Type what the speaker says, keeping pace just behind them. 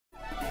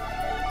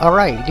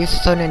Alright, this is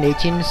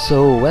 2018,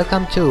 so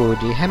welcome to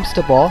the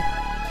Hamsterball.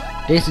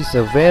 This is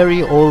a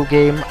very old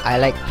game. I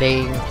like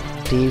playing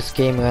this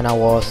game when I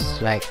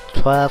was like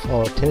 12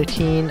 or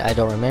 13, I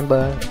don't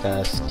remember,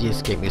 because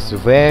this game is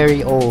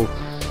very old.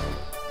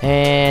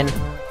 And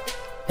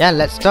yeah,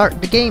 let's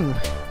start the game.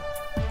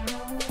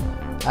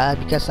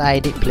 Because I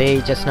did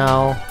play just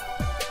now,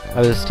 I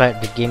will start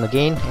the game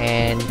again,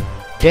 and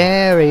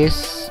there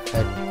is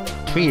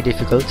 3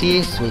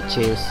 difficulties, which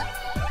is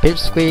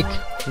Pipsqueak,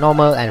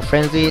 normal and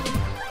frenzied.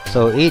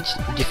 So each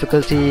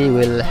difficulty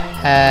will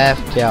have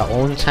their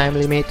own time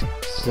limit,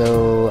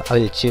 so I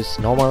will choose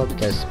normal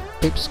because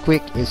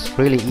Pipsqueak is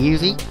really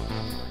easy.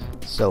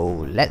 So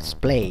let's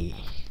play.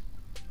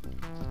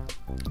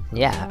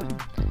 Yeah,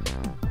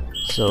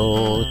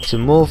 so to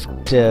move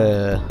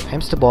the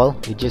hamster ball,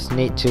 you just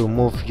need to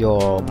move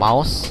your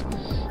mouse,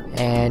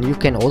 and you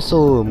can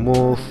also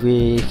move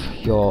with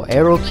your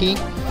arrow key.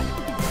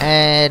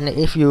 And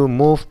if you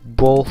move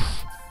both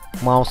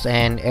mouse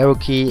and arrow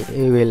key,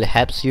 it will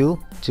help you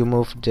to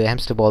move the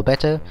hamster ball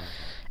better.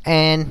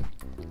 And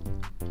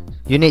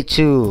you need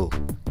to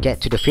get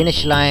to the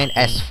finish line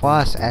as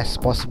fast as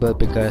possible,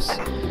 because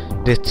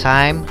the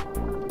time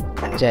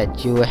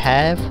that you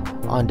have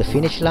on the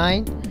finish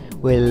line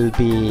will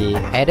be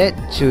added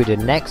to the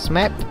next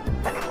map,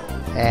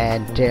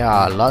 and there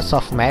are lots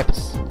of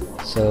maps,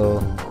 so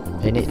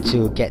you need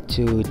to get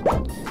to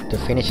the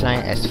finish line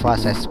as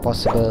fast as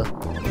possible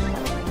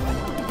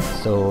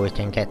so we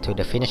can get to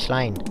the finish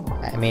line.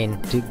 I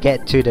mean, to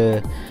get to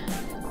the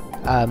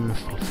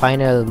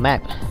final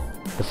map.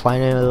 The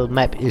final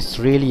map is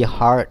really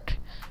hard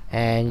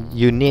and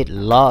you need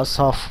lots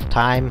of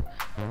time.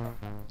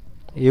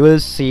 You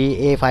will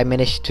see if I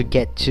manage to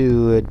get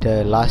to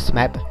the last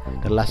map.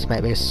 The last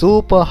map is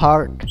super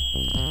hard,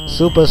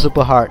 super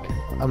hard.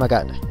 Oh my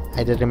god,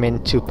 I didn't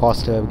mean to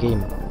pause the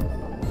game.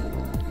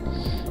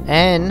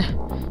 And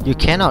you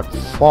cannot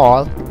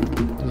fall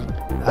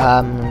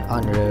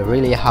on a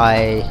really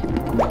high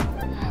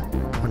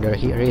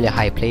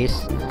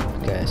place,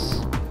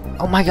 because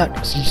oh my god,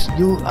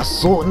 you are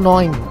so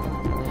annoying,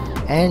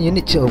 and you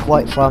need to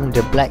avoid from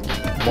the black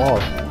ball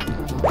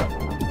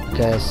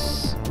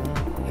because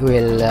it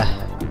will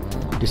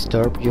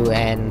disturb you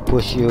and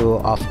push you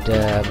off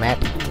the map.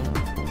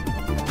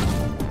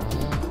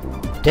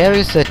 There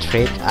is a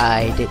trick.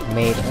 I did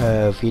made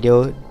a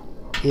video.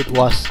 It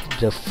was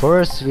the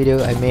first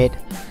video I made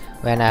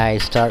when I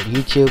start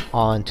YouTube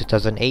on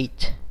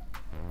 2008.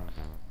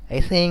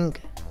 I think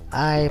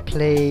I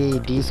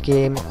played this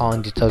game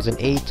on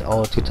 2008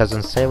 or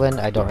 2007,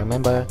 I don't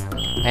remember.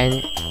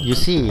 And you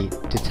see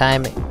the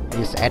time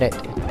is added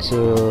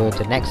to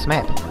the next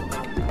map.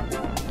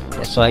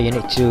 That's why you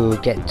need to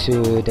get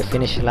to the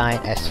finish line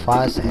as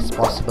fast as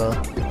possible.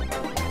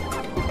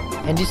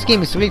 And this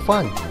game is really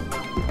fun.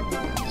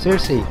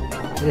 Seriously,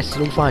 it is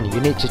really fun.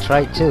 You need to try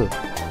it too.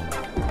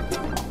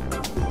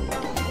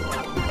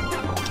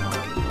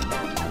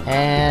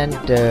 And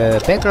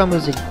the background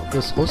music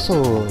is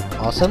also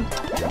awesome.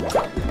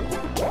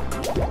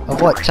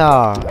 Avoid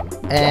tar,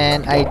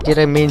 and I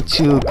didn't mean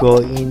to go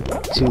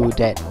into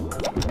that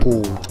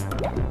pool.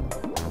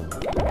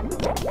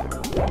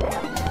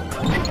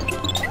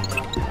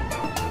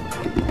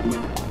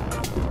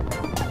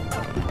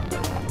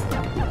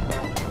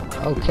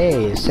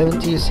 Okay,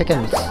 70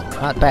 seconds,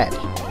 not bad.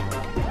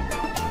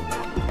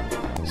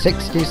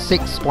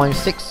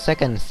 66.6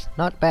 seconds,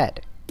 not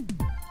bad.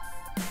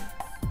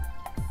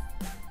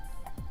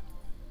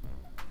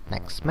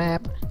 Next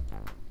map.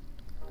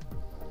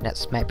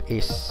 Next map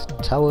is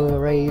Tower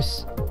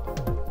Race.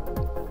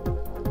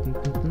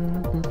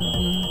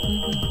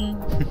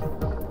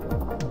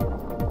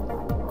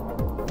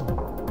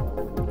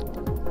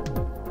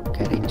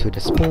 Get into the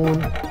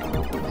spoon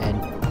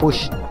and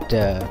push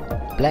the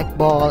black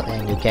ball,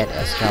 and you get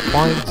extra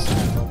points.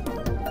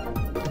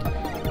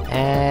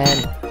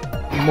 And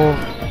move.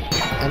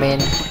 I mean,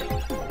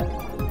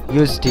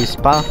 use this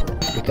path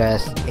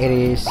because it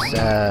is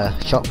a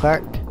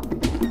shortcut.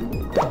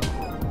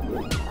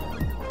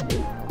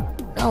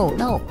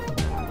 No.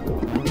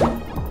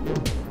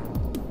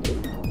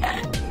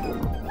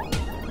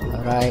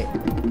 Alright.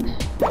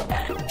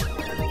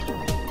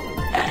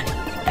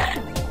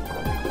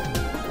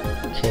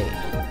 Okay.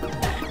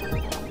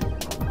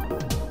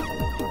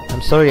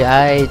 I'm sorry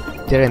I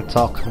didn't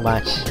talk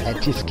much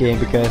at this game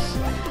because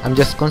I'm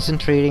just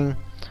concentrating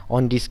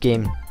on this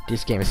game.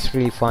 This game is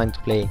really fun to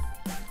play.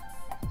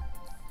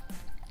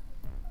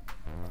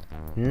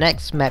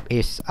 Next map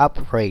is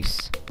Up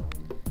Race.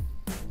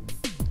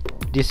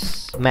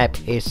 This map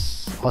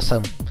is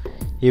awesome.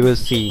 You will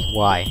see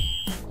why.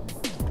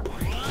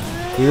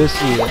 You will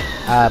see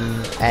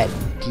at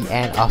the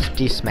end of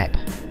this map.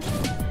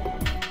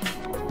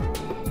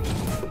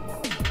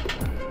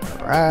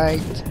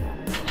 Right.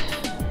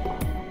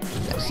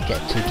 Let's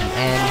get to the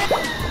end.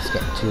 Let's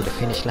get to the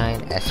finish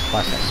line as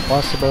fast as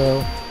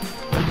possible.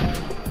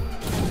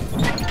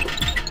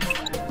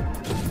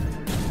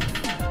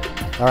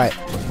 Alright,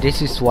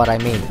 this is what I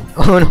mean.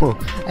 Oh no,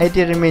 I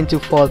didn't mean to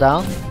fall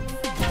down.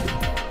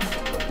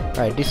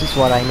 Right, this is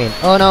what I mean.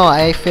 Oh no,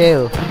 I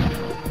fail.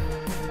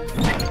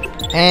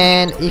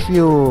 And if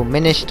you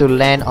manage to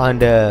land on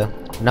the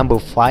number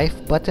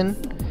 5 button,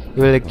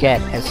 you will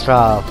get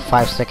extra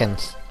 5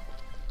 seconds.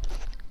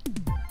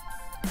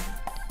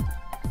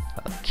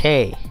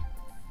 Okay.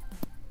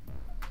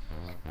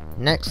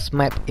 Next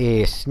map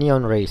is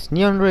Neon Race.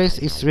 Neon Race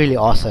is really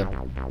awesome.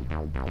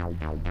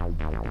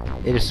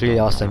 It is really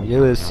awesome,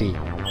 you will see.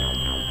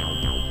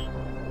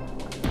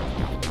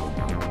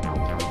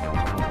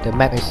 The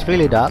map is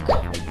really dark.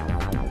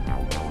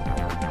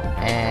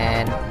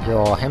 And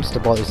your hamster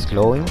ball is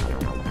glowing.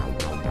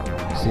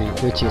 See,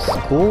 which is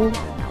cool.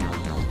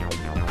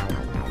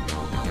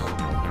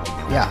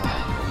 Yeah,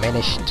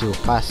 managed to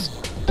pass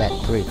that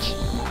bridge.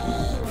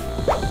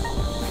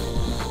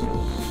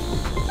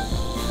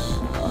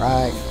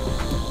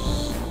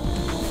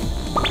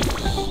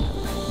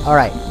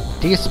 Alright,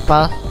 this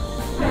path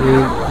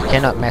you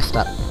cannot mess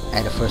up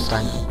at the first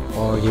time,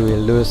 or you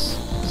will lose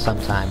some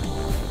time.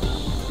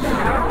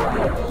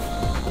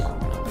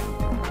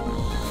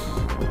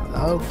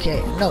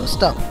 Okay, no,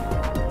 stop.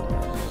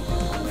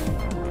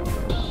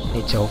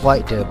 Need to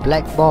avoid the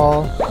black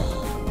ball,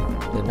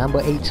 the number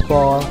 8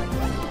 ball.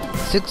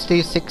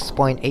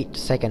 66.8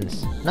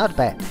 seconds. Not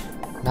bad,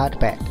 not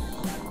bad.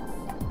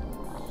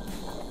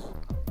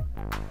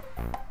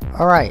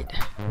 Alright,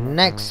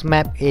 next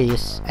map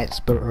is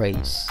Expert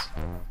Race.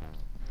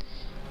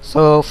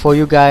 So for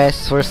you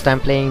guys first time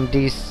playing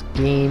this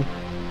game,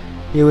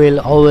 you will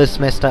always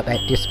mess up at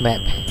this map.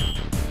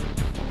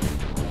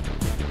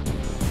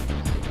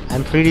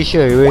 I'm pretty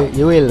sure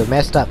you will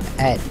mess up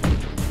at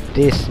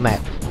this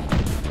map,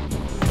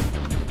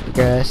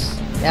 because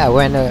yeah,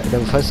 when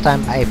the first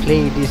time I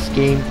play this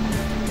game,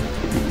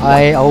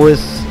 I always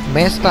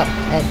messed up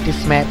at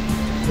this map.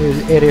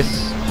 It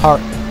is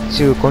hard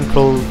to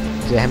control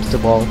the hamster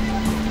ball,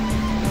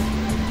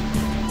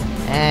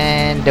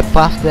 and the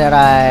path that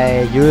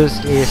I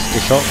use is the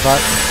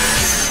shortcut.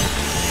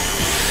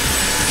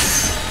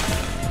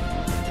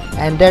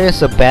 And there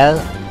is a bell.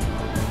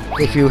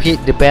 If you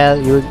hit the bell,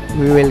 you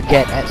will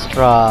get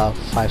extra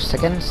 5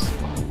 seconds.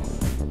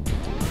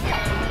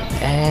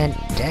 And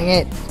dang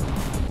it,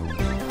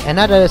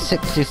 another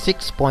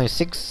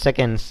 66.6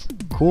 seconds.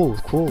 Cool,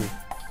 cool.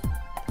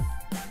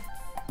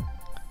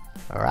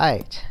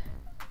 Alright.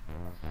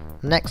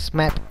 Next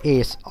map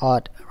is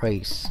Odd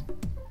Race.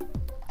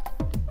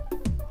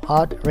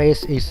 Odd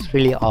Race is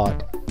really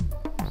odd.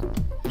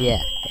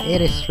 Yeah,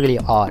 it is really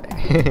odd.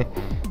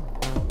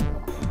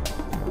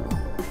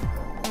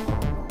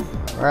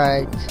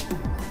 Right.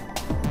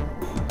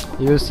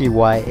 You'll see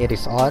why it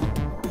is odd.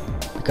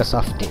 Because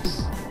of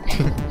this.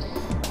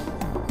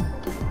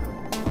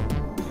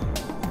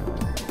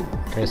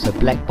 There's a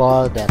black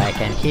ball that I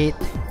can hit.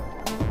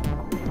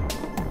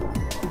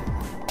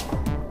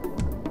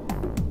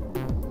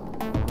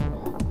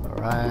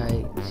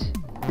 Alright.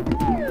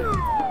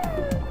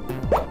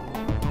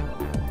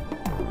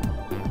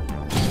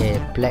 Okay,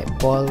 black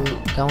ball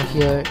down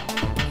here.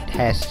 It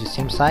has the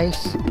same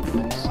size,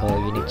 so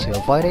you need to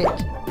avoid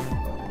it.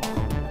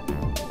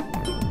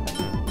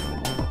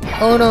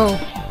 Oh no!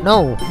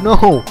 No!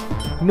 No!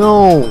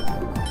 No!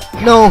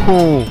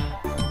 No!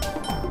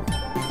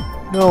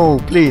 No,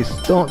 please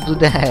don't do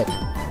that.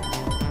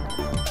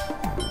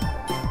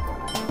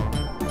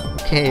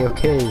 Okay,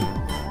 okay.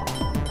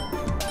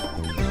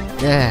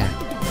 Yeah,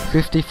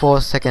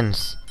 54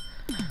 seconds.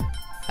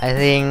 I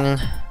think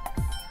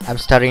I'm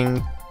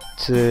starting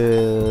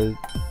to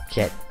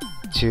get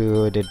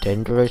to the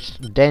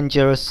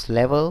dangerous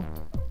level,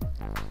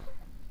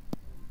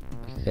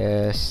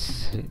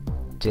 because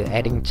the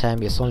adding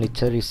time is only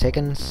 30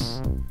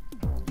 seconds.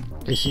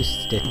 This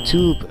is the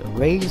tube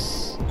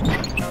race.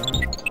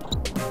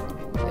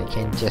 I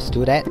can just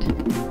do that.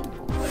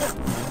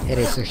 It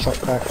is a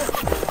shortcut,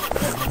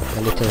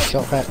 a little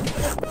shortcut.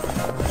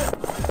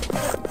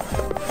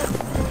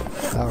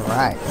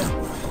 Alright.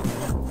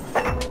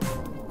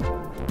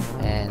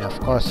 And of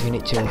course you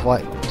need to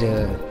avoid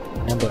the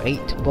number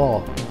 8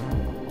 ball.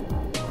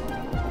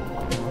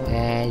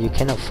 And you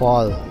cannot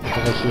fall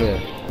over here,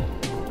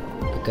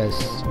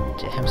 because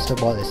the hamster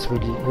ball is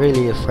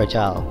really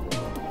fragile.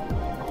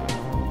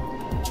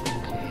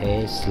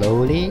 Okay,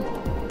 slowly.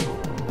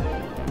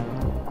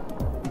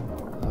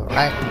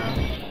 Alright.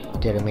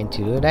 Didn't mean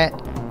to do that.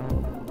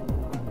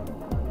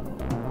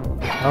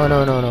 Oh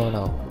no, no, no,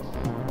 no.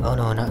 Oh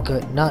no, not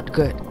good, not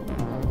good.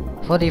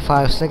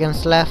 45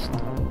 seconds left.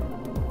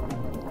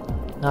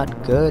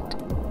 Not good.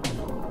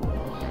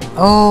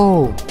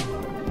 Oh!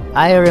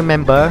 I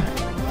remember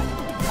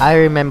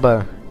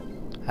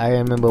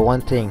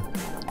one thing.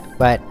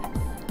 But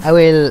I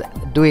will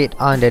do it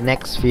on the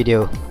next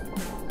video.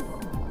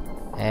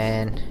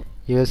 And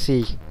you'll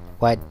see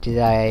what did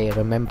I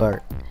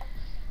remember.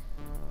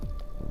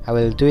 I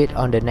will do it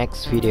on the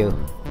next video.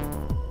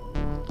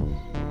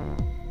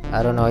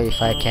 I don't know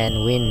if I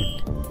can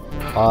win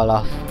all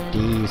of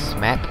these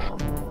map.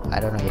 I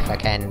don't know if I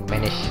can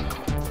manage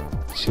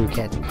to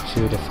get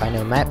to the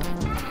final map.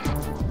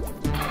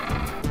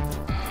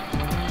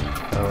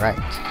 Alright.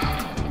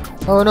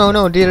 Oh no,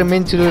 no, didn't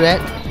mean to do that.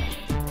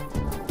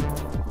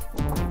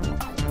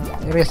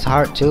 It is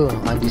hard too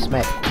on this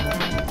map.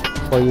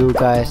 For you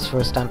guys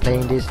first time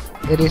playing this,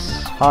 it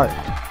is hard.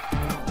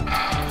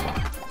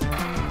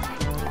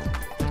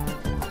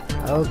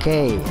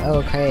 Okay,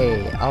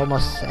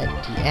 almost at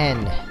the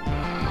end.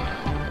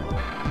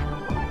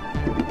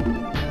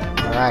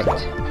 Alright.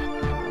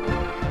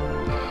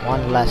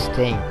 One last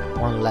thingy.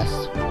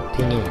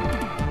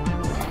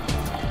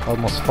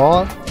 Almost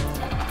fall.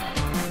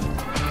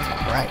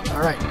 Alright,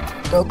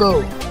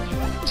 go!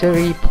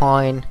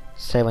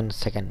 3.7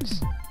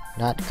 seconds.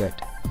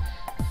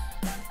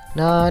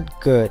 Not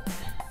good.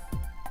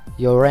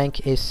 Your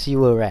rank is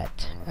silver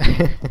rat.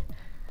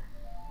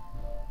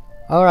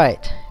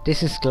 Alright,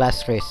 this is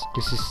glass race.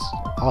 This is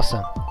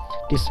awesome.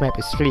 This map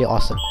is really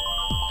awesome.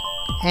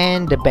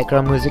 And the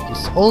background music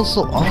is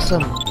also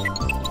awesome.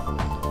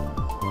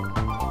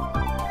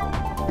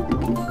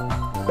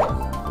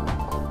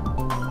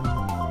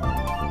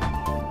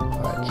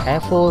 Alright,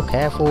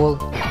 careful.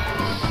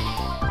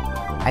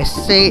 I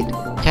said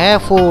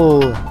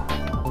careful.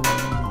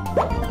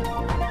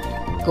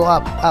 Go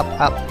up,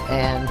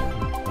 and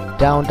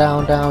down,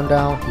 left,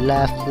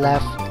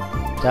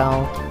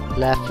 down,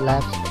 left,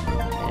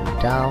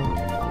 and down,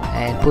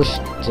 and push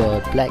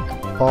the black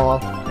ball.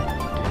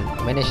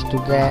 Didn't manage to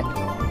that,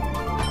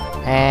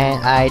 and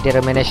I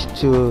didn't manage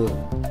to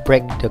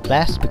break the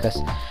glass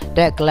because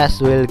that glass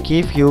will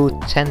give you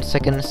 10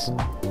 seconds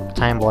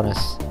time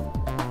bonus.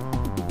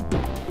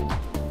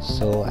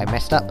 So I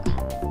messed up.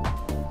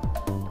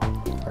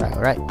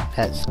 Alright,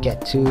 let's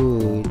get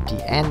to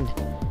the end,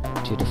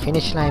 to the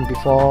finish line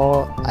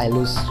before I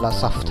lose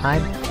lots of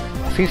time.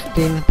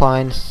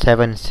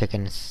 15.7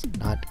 seconds.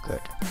 Not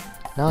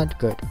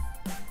good.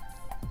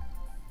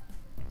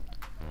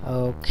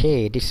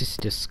 Okay, this is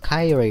the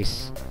sky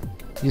race.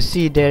 You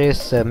see there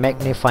is a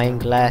magnifying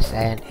glass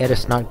and it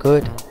is not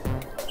good.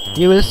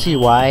 You will see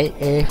why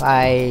if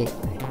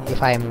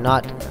I'm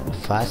not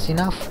fast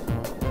enough.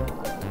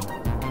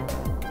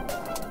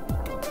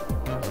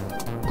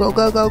 Go!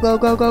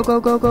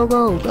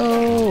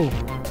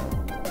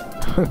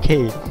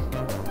 Okay.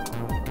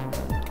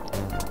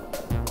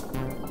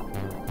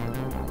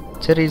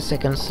 30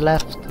 seconds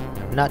left.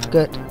 Not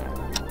good.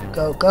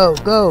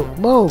 Go!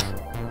 Move!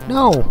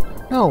 No!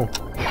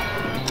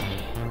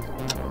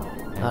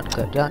 Not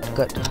good.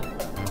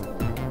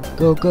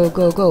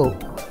 Go!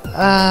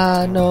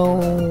 Ah,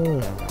 no!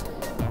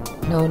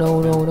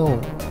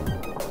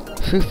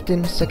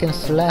 15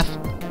 seconds left.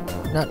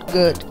 Not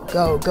good.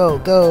 Go!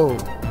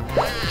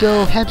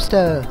 Go,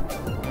 hamster!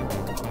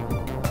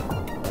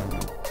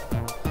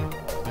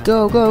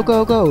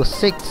 Go!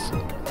 6,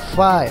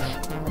 5,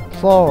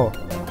 4,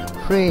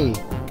 3,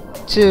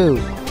 2,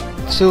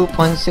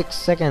 2.6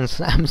 seconds.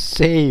 I'm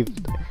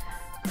saved.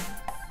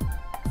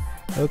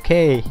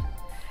 Okay,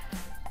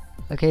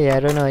 I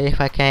don't know if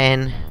I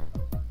can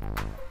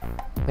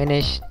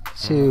manage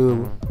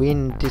to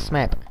win this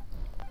map.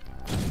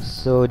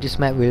 So this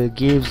map will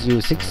give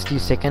you 60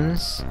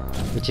 seconds,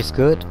 which is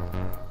good.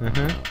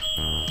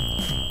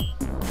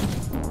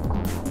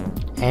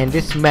 And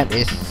this map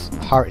is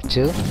hard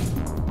too.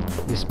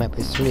 This map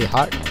is really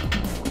hard.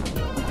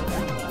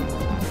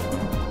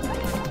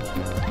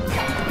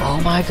 Oh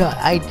my god,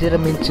 I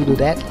didn't mean to do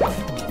that.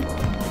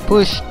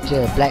 Push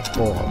the black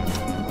ball.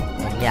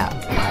 And yeah,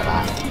 bye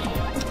bye.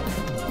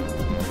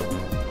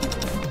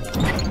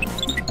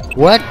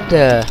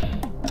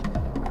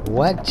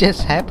 What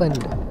just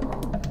happened?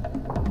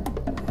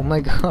 Oh my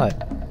god.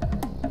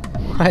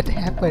 What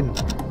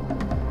happened?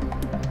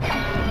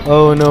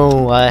 Oh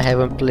no, I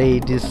haven't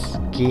played this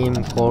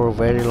game for a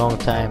very long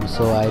time,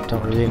 so I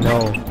don't really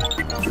know.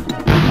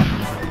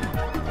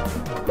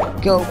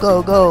 Go!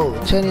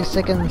 20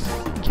 seconds,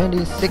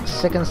 26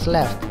 seconds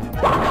left.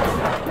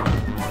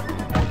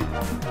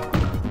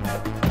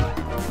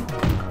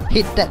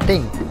 Hit that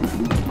thing.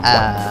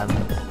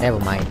 Never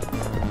mind.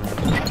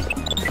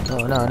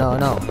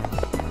 No.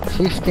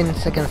 15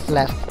 seconds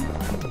left.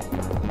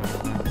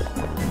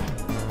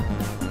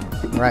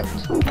 Right.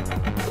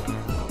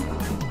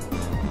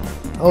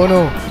 Oh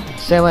no.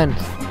 7,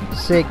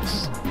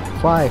 6,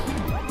 5,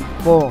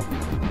 4,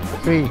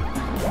 3,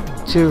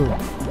 2,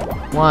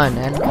 1,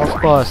 and of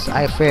course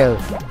I failed.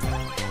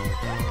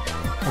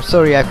 I'm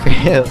sorry, I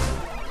failed.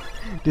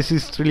 This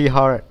is really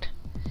hard.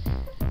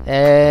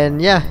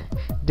 And yeah,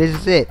 this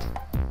is it.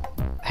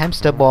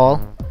 Hamsterball.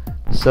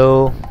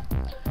 So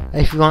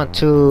if you want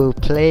to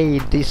play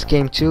this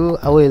game too,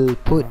 I will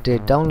put the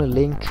download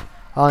link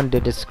on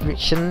the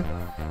description.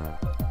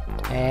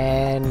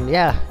 And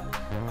yeah,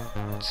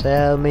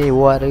 tell me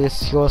what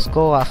is your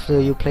score after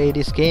you play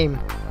this game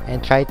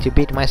and try to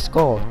beat my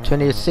score.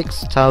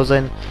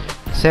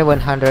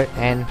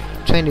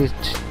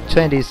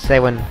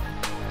 26,727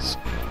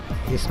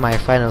 is my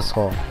final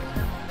score.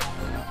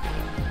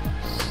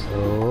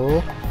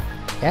 So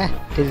yeah,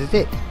 this is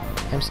it.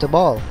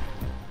 Hamsterball.